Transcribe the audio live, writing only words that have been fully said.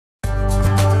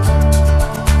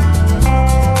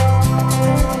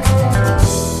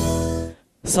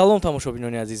салом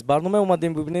тамошобинони азиз, барномаи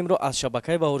Омадем бубинемро аз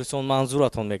шабакаи баҳорисон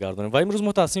манзуратон мегардонем ва имрӯз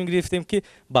мо тасмим гирифтем ки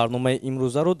барномаи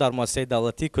имрӯзаро дар муассисаи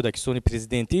давлатии кӯдакистони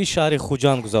президентии шаҳри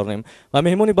Хуҷанд гузаронем ва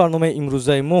меҳмони барномаи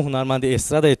имрӯзаи мо ҳунарманди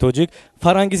эстрадаи тоҷик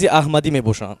Фарангизи Аҳмадӣ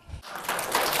мебошанд.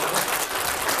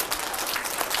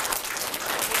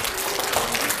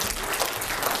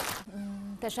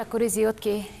 ташаккури зиёд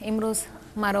ки имрӯз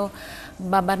маро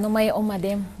ба барномаи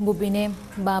Омадем Бубинем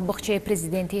ба боғчаи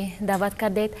президентӣ даъват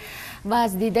кардед ва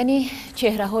аз дидани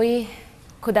чеҳраҳои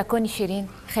кӯдакони ширин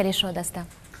хеле шод ҳастам.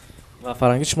 ва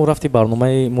Фарангис, шумо рафти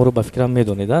барномаи моро ба фикрам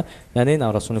медонед, яъне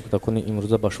наврасони кӯдакони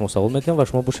имрӯза ба шумо савол медиҳам ва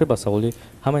шумо бошед ба саволи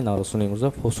ҳамаи наврасони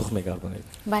имрӯза посух мегардонед.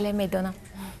 бале, медонам.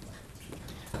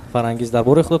 Фарангис, дар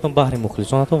бораи худатон баҳри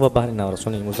мухлисонатон ва баҳри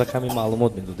наврасони имрӯза ками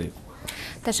маълумот медодед.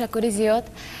 ташаккури зиёд.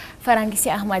 Фарангиси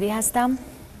Аҳмадӣ ҳастам.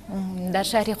 дар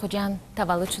шаҳри Хуҷанд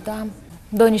таваллуд шудам.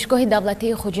 донишгоҳи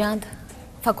давлатии Хуҷанд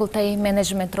факултаи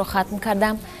менеҷментро хатм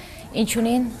кардам.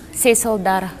 инчунин 3 сол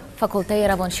дар факултаи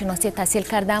равоншиносӣ таҳсил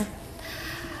кардам.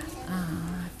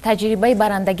 таҷрибаи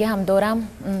барандагӣ ҳам дорам.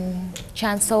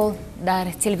 чанд сол дар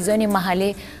телевизиони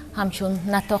маҳаллӣ ҳамчун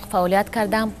натоқ фаъолият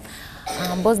кардам.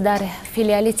 боз дар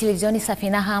филиали телевизиони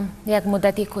Сафина ҳам як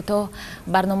муддати кӯтоҳ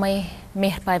барномаи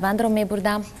меҳрпайвандро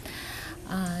мебурдам.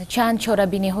 чанд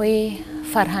чорабиниҳои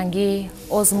фарҳангӣ,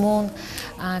 озмун,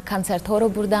 консертҳоро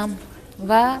бурдам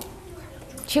ва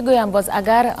чӣ гӯям, боз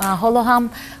агар ҳоло ҳам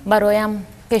бароям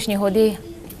пешниҳоди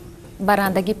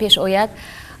барандагӣ пеш ояд,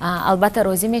 албатта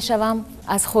розӣ мешавам.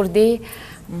 аз хурдӣ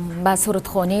ба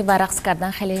сурудхонӣ ва рақс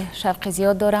кардан хеле шавқи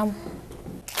зиёд дорам.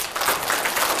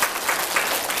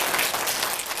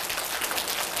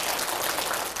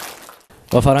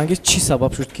 ва Фарангис, чӣ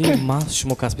сабаб шуд ки маҳз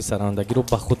шумо касби саранандагиро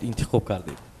ба худ интихоб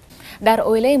кардед? дар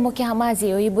оилаи мо ки ҳама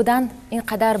зиёӣ буданд,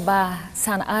 инқадар ба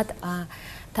санъат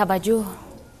таваҷҷӯҳ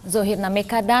зоҳир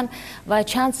намекарданд ва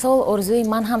чанд сол орзуи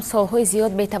ман ҳам солҳои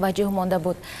зиёд бетаваҷҷӯҳ монда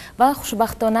буд ва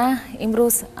хушбахтона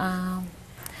имрӯз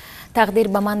тақдир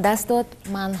ба ман даст дод.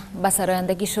 ман ба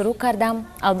сарояндагӣ шурӯъ кардам,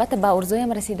 албатта ба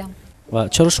орзуям расидам. ва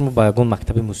чаро шумо ба ягон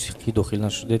мактаби мусиқӣ дохил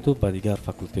нашудеду ба дигар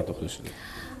факулте дохил шудед?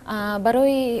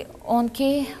 барои он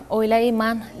ки оилаи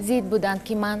ман зид буданд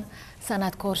ки ман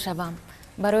санъаткор шавам.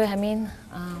 барои ҳамин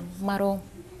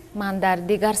ман дар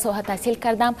дигар соҳа таҳсил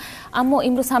кардам. аммо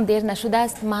имрӯз ҳам дер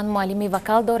нашудааст. ман муаллими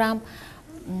вокал дорам,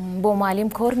 бо муаллим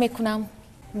кор мекунам.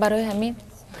 барои ҳамин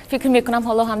фикр мекунам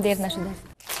ҳоло ҳам дер нашудааст.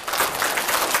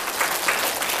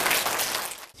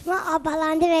 шумо аз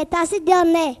баландӣ метарсед ё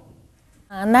не?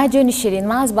 на ҷони ширин,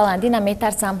 ман аз баландӣ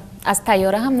наметарсам, аз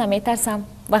тайёра ҳам наметарсам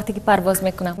вақте ки парвоз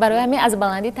мекунам. барои ҳамин аз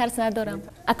баландӣ тарс надорам.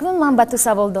 акнун ман ба ту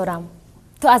савол дорам.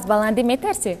 ту аз баландӣ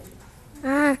метарсӣ?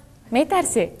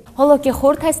 метарсӣ? ҳоло ки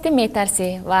хурд ҳастӣ метарсӣ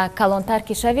ва калонтар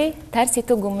ки шавӣ, тарси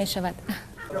ту гум мешавад.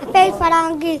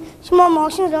 Фарангис, шумо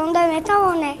мошин ронда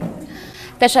метавонед?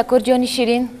 ташаккур ҷони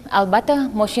ширин. албатта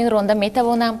мошин ронда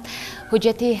метавонам.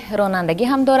 ҳуҷҷати ронандагӣ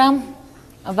ҳам дорам,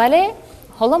 вале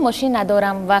ҳоло мошин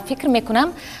надорам ва фикр мекунам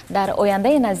дар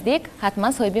ояндаи наздик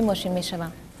ҳатман соҳиби мошин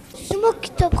мешавам. шумо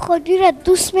китобхониро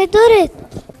дӯст медоред?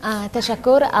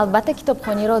 ташаккур. албатта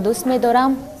китобхониро дӯст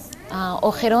медорам.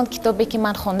 охирон китобе ки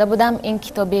ман хонда будам, ин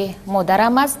китоби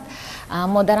модарам аст.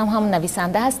 модарам ҳам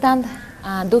нависанда ҳастанд.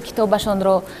 ду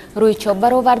китобашонро рӯи чоп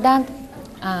бароварданд.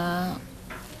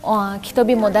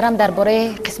 китоби модарам дар бораи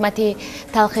қисмати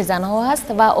талхи занҳо аст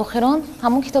ва охирон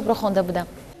ҳамун китобро хонда будам.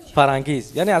 Фарангис,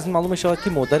 яъне аз ин маълум мешавад ки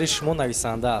модари шумо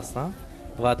нависанда аст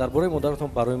ва дар бораи модаратон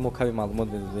барои мо каме маълумот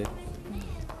медодед.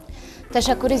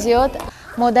 ташаккури зиёд.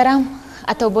 модарам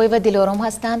Атобоева Дилором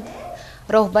ҳастанд,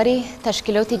 роҳбари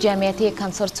ташкилоти ҷамъияти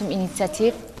консорсиум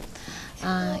инициатив.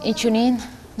 инчунин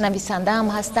нависанда ҳам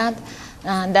ҳастанд.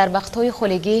 дар вақтҳои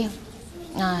холигӣ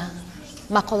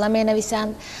мақола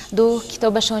менависанд. ду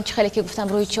китобашон чӣ хеле ки гуфтам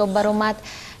рӯи чоп баромад.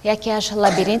 якеаш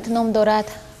лабиринт ном дорад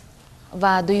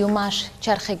ва дуюмаш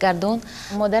чархи гардун.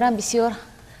 модарам бисёр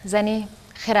зани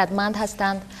хиратманд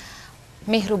ҳастанд,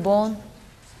 меҳрубон,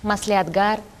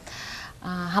 маслиҳатгар.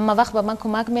 ҳама вақт ба ман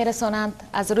кӯмак мерасонанд.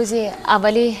 аз рӯзи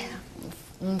аввали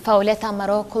фаъолиятам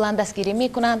маро куллан дастгирӣ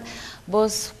мекунанд.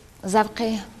 боз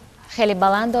завқи хеле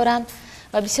баланд доранд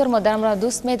ва бисёр модарамро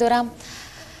дӯст медорам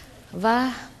ва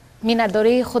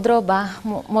миннатдории худро ба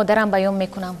модарам баён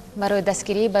мекунам барои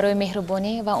дастгирӣ, барои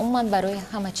меҳрубонӣ ва умуман барои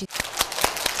ҳама чиз.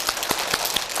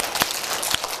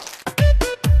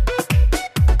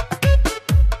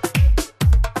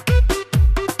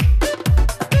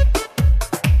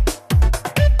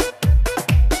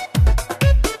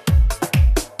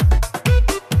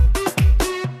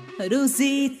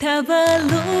 روزی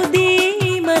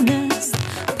تولدی من است،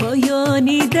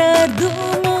 پایانی درد و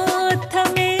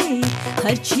ماتمه،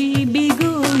 هرچی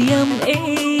بگویم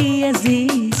ای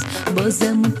عزیز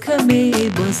بازم کمه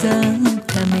بازم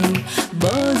کمه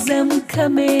بازم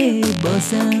کمه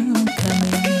بازم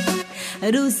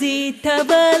کمه روزی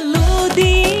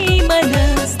تولدی من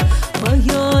است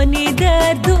پایانی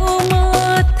درد و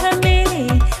ماتمه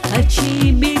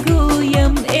هرچی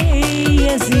بگویم ای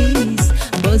عزیز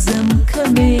بازم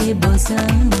کمه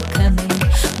بازم کمه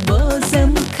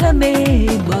بازم کمه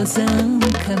بازم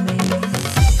کمه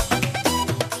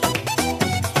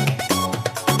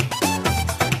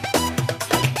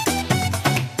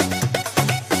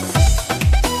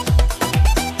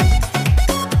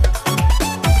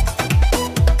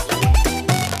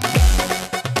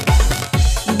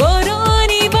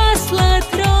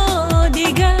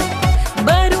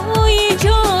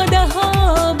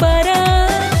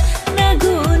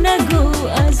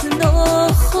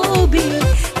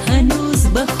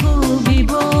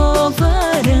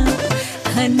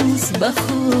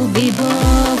بخوبی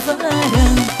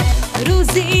باورم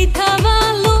روزی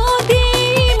تولدی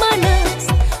من است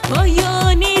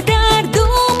پایانی درد و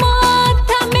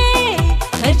ماتمه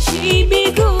هرچی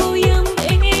بگویم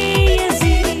ای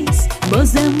عزیز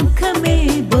بازم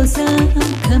کمه بازم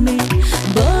کمه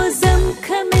بازم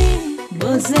کمه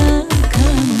بازم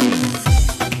کمه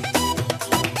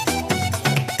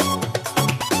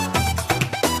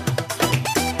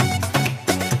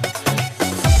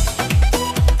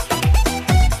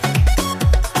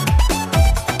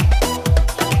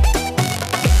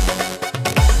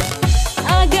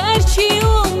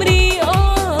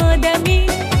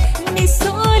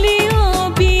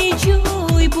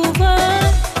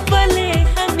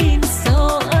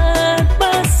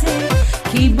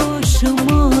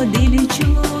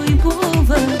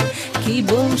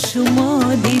شما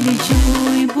دل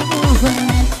جوی بود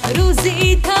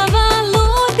روزی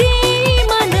تولدی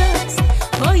من است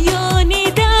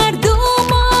پایانی درد و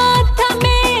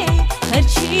ماتمه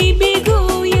هرچی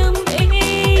بگویم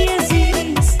ای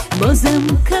عزیز بازم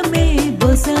کمه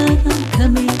بازم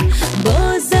کمه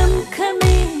بازم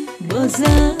کمه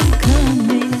بازم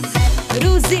کمه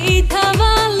روزی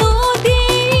تولدی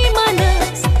من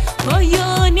است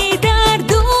پایانی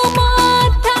درد و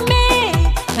ماتمه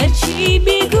هرچی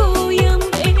بگویم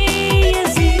ای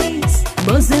عزیز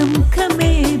بازم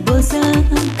کمه بازم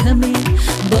کمه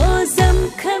بازم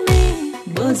کمه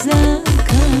بازم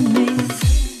کمه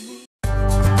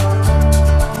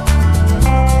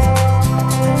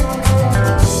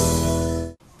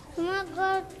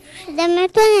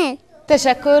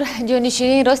تشکر جونی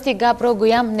شیرین راستی گپ رو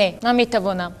گویم نه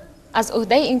نمیتوانم از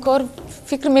عهده این کار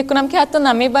فکر میکنم که حتی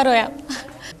نمیبرایم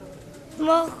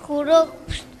ما خورو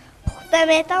پخته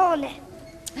میتوانه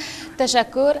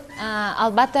تشکر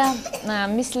البته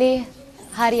مثل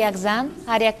هر یک زن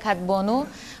هر یک کدبانو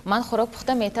من خوراک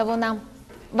پخته میتوانم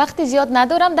وقتی زیاد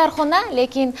ندارم در خانه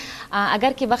لیکن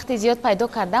اگر که وقتی زیاد پیدا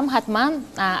کردم حتما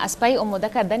از پای آماده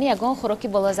کردن یگان خوراکی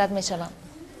بالازد میشوم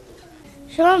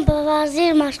شما با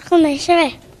ورزش مشغول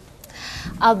میشوی؟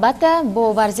 البته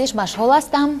با ورزش مشغول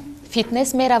هستم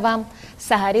فیتنس میروم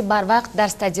سحری بر وقت در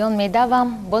استادیوم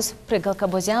میدوم باز پرگلکا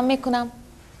بازی هم میکنم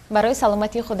برای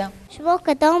سلامتی خودم شما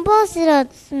کدام بازی را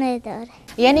دوست میداری؟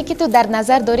 یعنی که تو در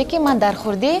نظر داری که من در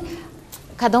خورده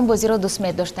کدام بازی را دوست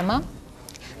میداشتم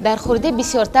در خورده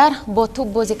بسیارتر با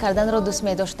توپ بازی کردن را دوست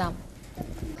میداشتم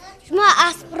شما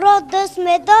اسب را دوست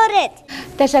میدارید؟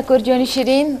 تشکر جانی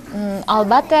شیرین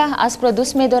البته اسب را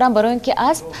دوست میدارم برای اینکه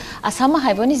اسب از همه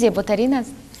حیوان زیباترین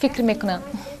است فکر میکنم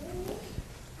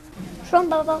شما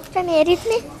با باغچه میرید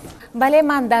نه؟ بله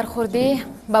من در خورده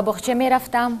با باغچه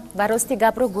میرفتم و راستی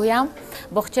گپ رو گویم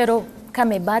باغچه رو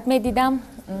کمی بد میدیدم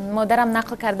مادرم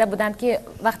نقل کرده بودند که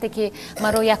وقتی که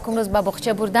من رو یکم روز به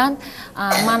باغچه بردند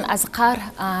من از قهر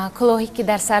کلاهی که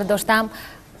در سر داشتم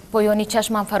پایانی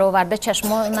چشمم فراورده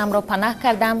چشمانم را پناه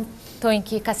کردم تا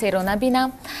اینکه کسی را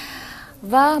نبینم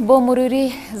و با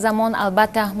مروری زمان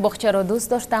البته باغچه را دوست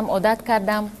داشتم عادت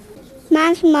کردم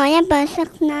من شمایم باشق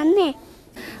نمه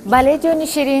بله جانی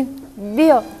شیرین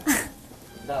بیا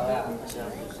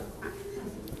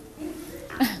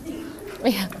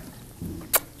بیا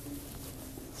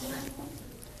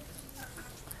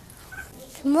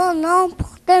شما نام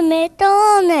پخته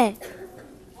میتوانه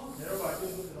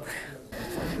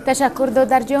تشکر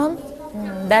دادر جان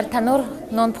در تنور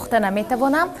نان پخته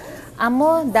نمیتوانم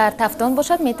اما در تفتان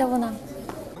باشد میتوانم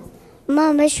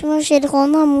من به شما شیر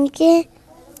خانم که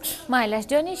مایلش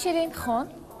جانی شیرین خان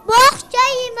باغچه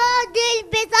ما دل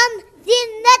بزن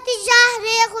زینت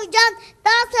شهر خوجان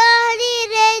تا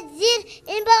تحریر زیر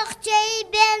این باغچه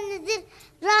بنزیر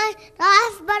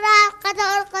رفت برای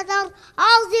قطار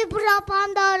آغزی برا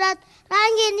پندارد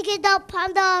رنگین که دا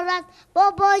پندارد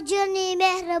بابا جنی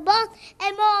مهربان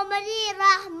امام علی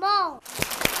رحمان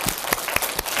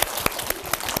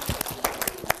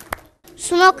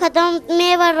شما کدام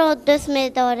میوه را دوست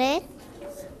می‌دارید؟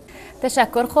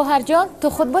 تشکر خواهر جان. تو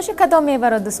خود باشه کدام میوه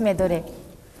را دوست می‌داری؟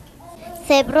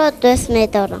 سیب را دوست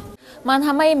می‌دارم. من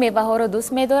همه میوه ها رو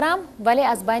دوست می‌دارم ولی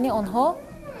از بین آنها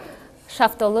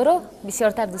شفتالو رو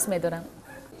بسیارتر دوست می‌دارم.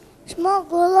 شما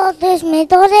گل را دوست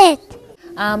می‌دارید؟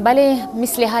 بله،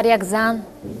 مثل هر یک زن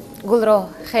گل رو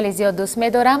خیلی زیاد دوست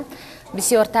می‌دارم.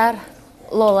 بسیارتر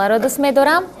لاله رو دوست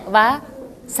می‌دارم و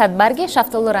صدبرگ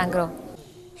شفتالو رنگ رو.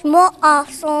 شما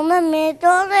افسانه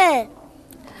می‌دارید؟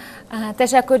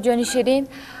 تشکر جانی شیرین.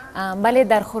 بله،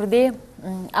 در خورده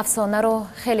افسانه رو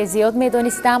خیلی زیاد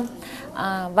می‌دانستم.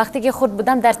 وقتی که خرد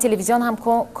بودم در تلویزیون هم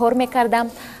کار می‌کردم.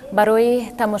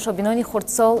 برای تماشابینان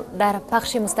خردسال در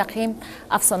پخش مستقیم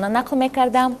افسانه نقل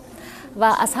می‌کردم و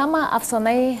از همه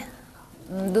افسانه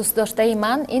دوست داشته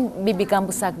من این بیبی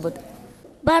گنبوسک بود.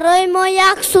 برای ما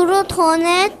یک سرود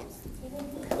خوانید.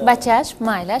 بچه‌اش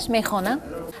مایلش میخوانم.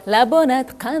 لبانت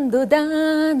قند و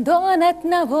دندانت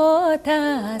نبات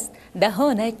است،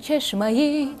 دهانت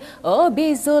چشمه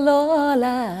آبی زلال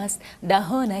است،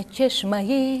 دهانت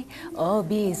چشمه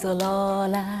آبی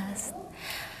زلال است.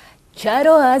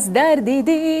 چرا از درد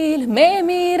دل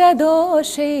میمیرد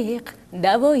عاشق،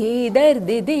 دوای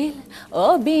درد دل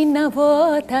آبی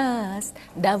نبات است،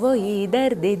 دوای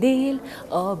درد دل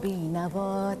آبی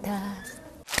نبات است.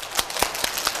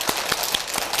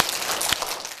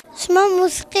 شما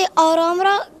موسیقی آرام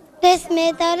را دوست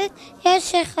می‌دارید یا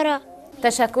شیخ را؟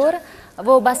 تشکر.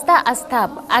 وابسته از تب.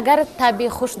 اگر تبی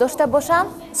خوش داشته باشم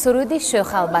سرودی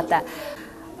شوخ البته،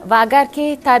 و اگر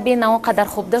که تبی نه اونقدر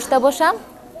خوب داشته باشم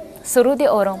سرودی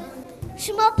آرام.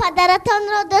 شما پدرتان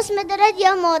را دوست می‌دارید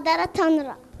یا مادرتان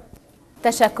را؟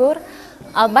 تشکر.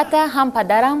 البته هم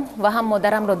پدرم و هم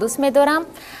مادرم را دوست می‌دارم،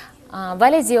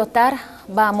 ولی زیادتر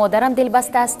با مادرم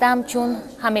دلبسته هستم چون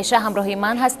همیشه همراه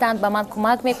من هستند، به من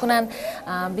کمک میکنند.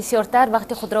 بسیارتر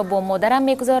وقتی خود را با مادرم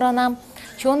میگذرانم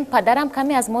چون پدرم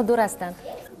کمی از ما دور هستند.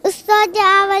 استاد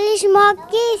اولی شما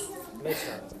کیست؟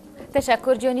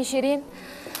 تشکر جانی شیرین.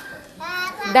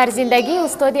 در زندگی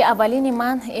استاد اولین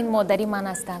من این مادری من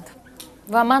هستند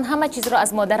و من همه چیز را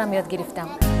از مادرم یاد گرفتم.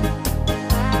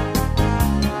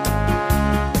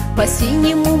 По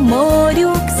синему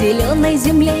морю к зеленой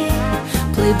земле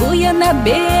плыву я на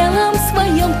белом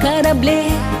своем корабле,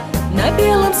 на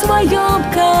белом своем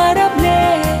корабле,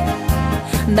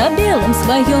 на белом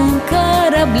своем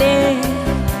корабле.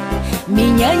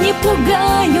 Меня не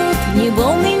пугают ни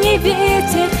волны, ни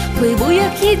ветер, плыву я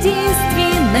к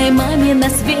единственной маме на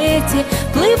свете,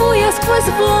 плыву я сквозь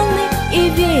волны и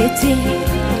ветер,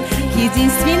 к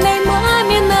единственной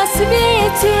маме на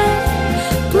свете.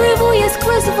 Плыву я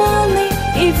сквозь волны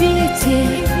и ветер,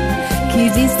 к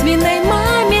единственной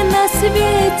маме на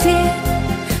свете.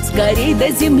 Скорей до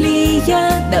земли я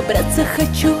добраться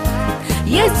хочу,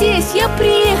 я здесь, я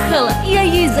приехала, я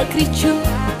ей закричу,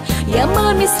 я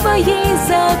маме своей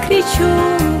закричу,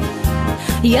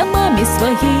 я маме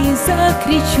своей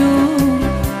закричу.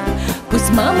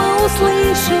 Пусть мама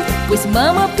услышит, пусть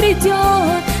мама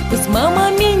придет, пусть мама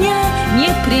меня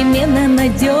непременно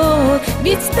найдет.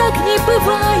 Ведь так не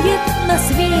бывает на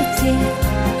свете,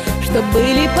 что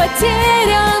были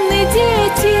потеряны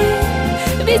дети.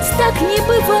 Ведь так не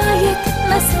бывает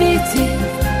на свете,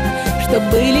 что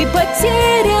были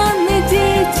потеряны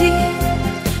дети.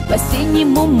 По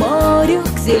синему морю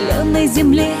к зеленой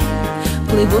земле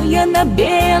плыву я на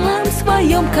белом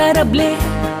своем корабле,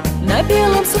 на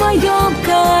белом своем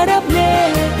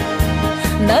корабле,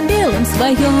 на белом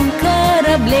своем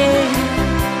корабле.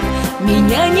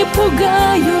 Меня не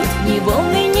пугают ни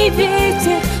волны, ни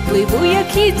ветер, плыву я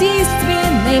к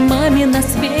единственной маме на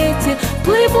свете,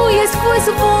 плыву я сквозь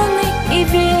волны и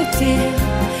ветер,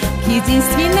 к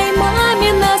единственной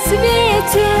маме на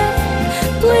свете,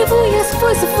 плыву я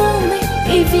сквозь волны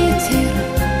и ветер,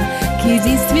 к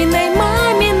единственной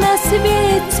маме на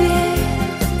свете.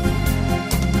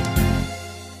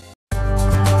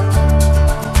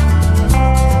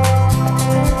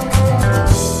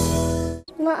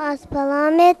 از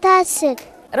پرنده میترسید؟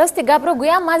 راستی گبرو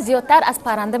گویم من زیادتر از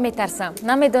پرنده میترسم.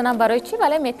 نمیدونم برای چی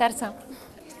ولی میترسم.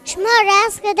 شما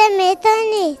رقص کرده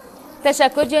میتونید؟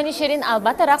 تشکر جانی شیرین.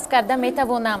 البته رقص کرده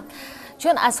میتوانم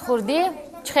چون از خوردی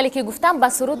خیلی که گفتم با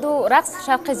سرود و رقص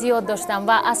شوق زیاد داشتم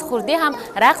و از خوردی هم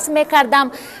رقص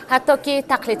میکردم، حتی که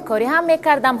تقلید کاری هم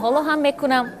میکردم، حالا هم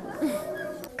میکنم.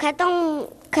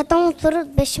 کدام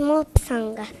سرود به شما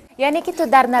پسند است؟ یعنی که تو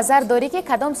در نظر داری که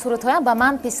کدام سرودهایم به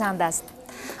من پسند است؟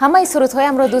 همه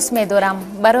سرودهایم رو دوست می‌دارم،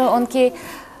 برای اون که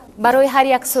برای هر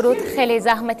یک سرود خیلی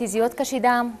زحمت زیاد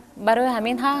کشیدم، برای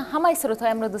همین همه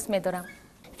سرودهایم رو دوست می‌دارم.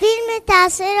 فیلم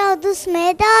تصویر رو دوست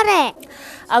می‌داره.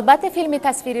 البته فیلم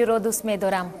تصویری رو دوست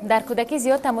می‌دارم. در کودکی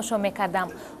زیاد تماشا می‌کردم.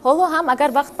 حالا هم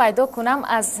اگر وقت پیدا کنم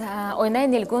از آینه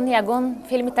نیلگون یگان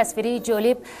فیلم تصویری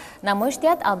جالب نمایش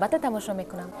دهد البته تماشا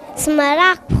می‌کنم.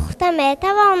 سمرق پخته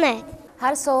می‌تواند.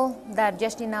 هر سال در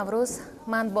جشن نوروز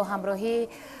من با همراهی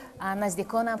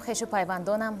نزدیکانم خویش و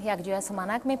پیوندانم یک جای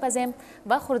سمنک میپزیم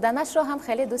و خوردنش را هم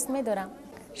خیلی دوست میدارم.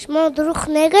 شما دروغ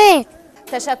نگید.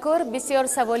 تشکر، بسیار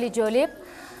سوالی جالب.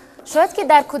 شاید که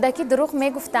در کودکی دروغ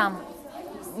میگفتم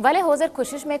ولی حاضر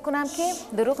کوشش میکنم که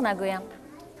دروغ نگویم.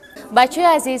 بچه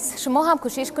عزیز شما هم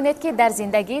کوشش کنید که در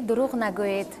زندگی دروغ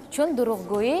نگویید چون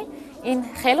دروغگویی این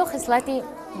خیلی خصلتی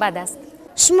بد است.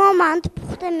 شما مانتو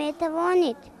پخته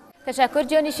میتوانید. تشکر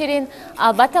جان شیرین،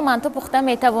 البته مانتو پخته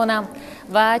میتوانم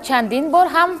و چندین بار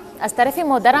هم از طرف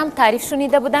مادرم تعریف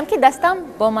شنیده بودم که دستم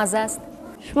بامزه است.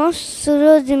 شما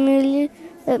سرود ملی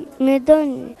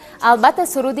میدانید؟ البته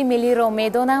سرود ملی رو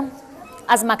میدانم.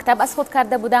 از مکتب از خود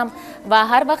کرده بودم و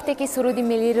هر وقتی که سرود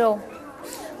ملی رو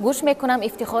گوش میکنم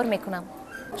افتخار میکنم.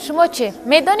 شما چه؟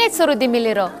 میدانید سرود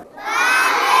ملی رو؟ بله!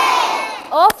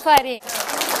 آفرین!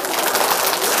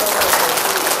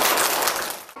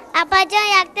 ابا جان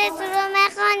یک تا سرود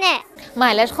میخوانه.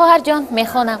 معلش خواهر جان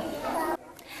میخوانم.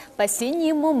 По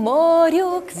синему морю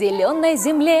к зеленой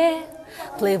земле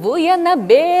плыву я на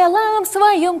белом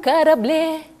своем корабле,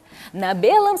 на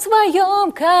белом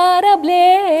своем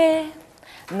корабле,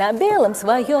 на белом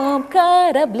своем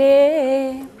корабле.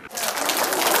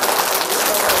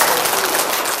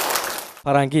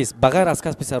 Farangis, багайр аз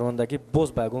касби сарояндагӣ боз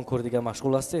ба ягон кори дигар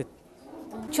машғул ҳастед?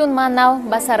 چون من نو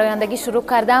به سرایندگی شروع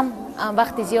کردم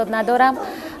وقتی زیاد ندارم.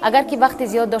 اگر که وقتی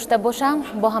زیاد داشته باشم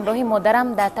با همراهی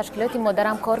مادرم در تشکیلات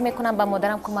مادرم کار میکنم و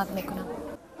مادرم کمک میکنم.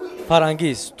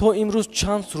 Farangis, то имрӯз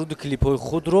чанд суруду клипҳои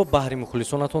худро баҳри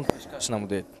мухлисонатон пешкаш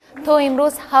намудед? تو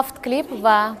امروز 7 کلیپ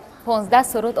و 15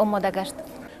 سرود آماده گشت.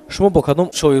 шумо бо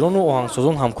кадом шоирону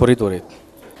оҳангсозон ҳамкорӣ доред?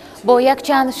 با یک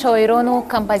چند شاعران و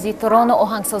کمپوزیتوران و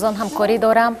آهنگسازان همکاری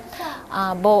دارم.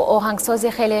 با آهنگساز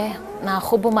خیلی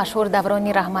خوب و مشهور دوران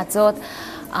رحمتزاد،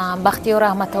 بختیار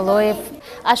رحمت‌اللهیف.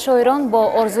 از شاعران با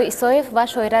آرزو عیسایف و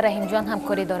شاعره رحیم جان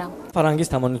همکاری دارم. Farangis,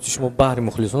 таманноти шумо баҳри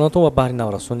мухлисонатон ва баҳри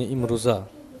наврасони имрӯза?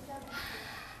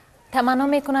 تمنا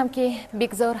میکنم که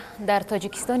بگذار در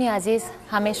تاجیکستان عزیز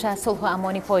همیشه صلح و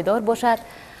امانی پایدار باشد،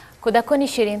 کودکان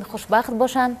شیرین خوشبخت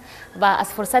باشند و از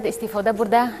فرصت استفاده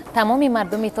برده تمام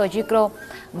مردم تاجیک را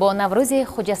با نوروز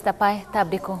خجسته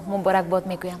تبریک و مبارکباد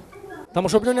میگویم.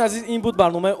 тамошобинони азиз, ин буд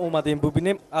барномаи Omadem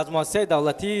Bubinem аз муассисаи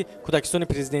давлатии кӯдакистони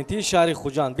президентии шаҳри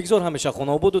Хуҷанд. бигзор ҳамеша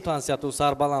хонободу тансияту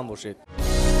сарбаланд бошед.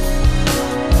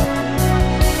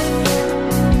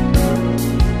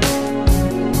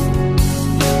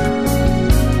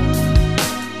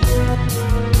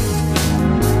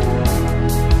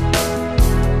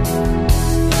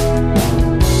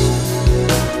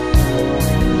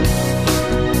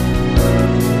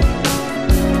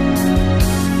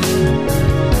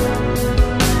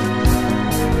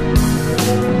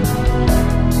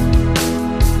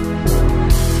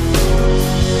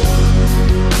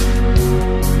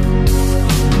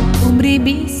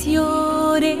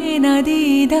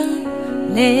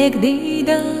 لک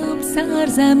دیدم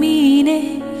سرزمینه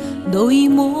دوی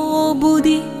ما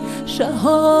بودی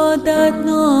شهادت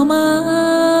نامه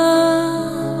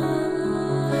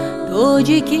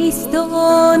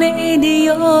تاجیکستان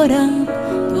دیارم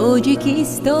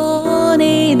تاجیکستان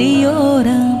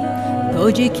دیارم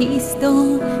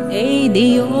تاجیکستان ای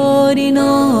دیاری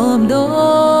نام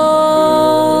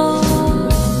دار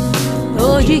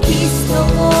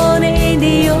تاجیکستان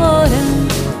دیارم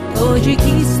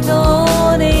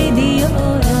تاجیکستان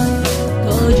دیارم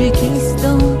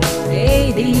تاجیکستان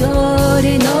ای دیار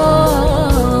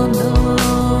نام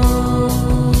دار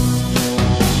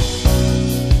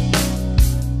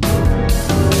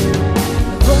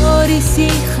وارسی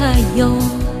خیال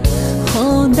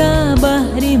خوانده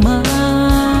بحر من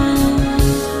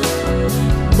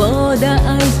باده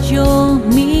از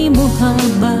جامی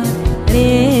محبت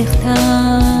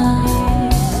ریختن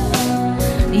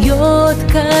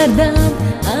یاد کردم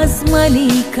از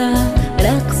ملیکه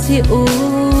رقص او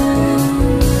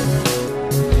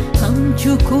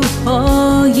همچو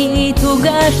کوههای تو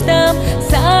گشتم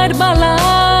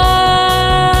سربلند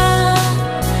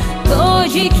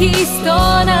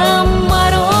تاجیکستانم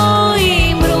مرا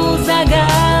امروز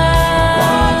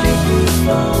اگر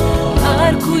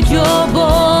هر کجا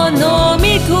با نام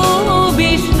تو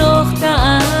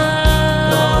بشناختم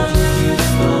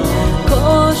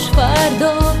کاش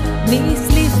فردا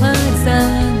مثل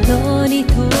فرزندان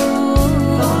تو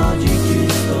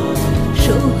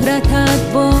شهرتت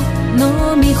با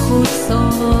نام خود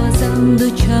سازم دو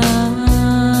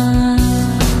چند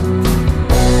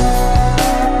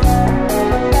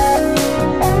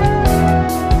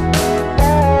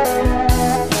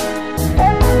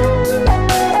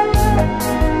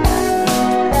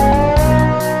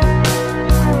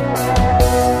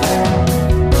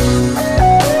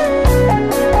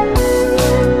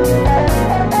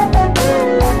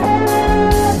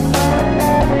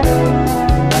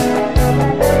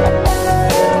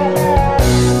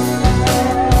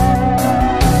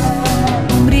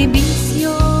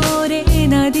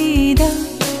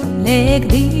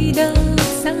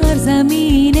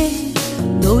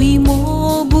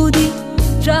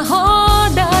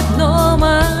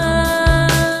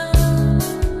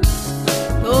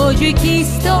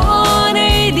تاجیکستان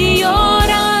ای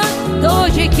دیارم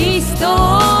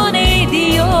تاجیکستان ای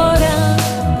دیارم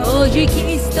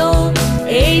تاجیکستان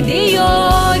ای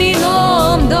دیاری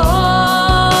نامدار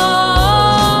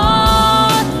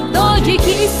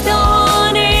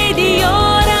تاجیکستان ای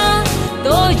دیارم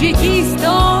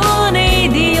تاجیکستان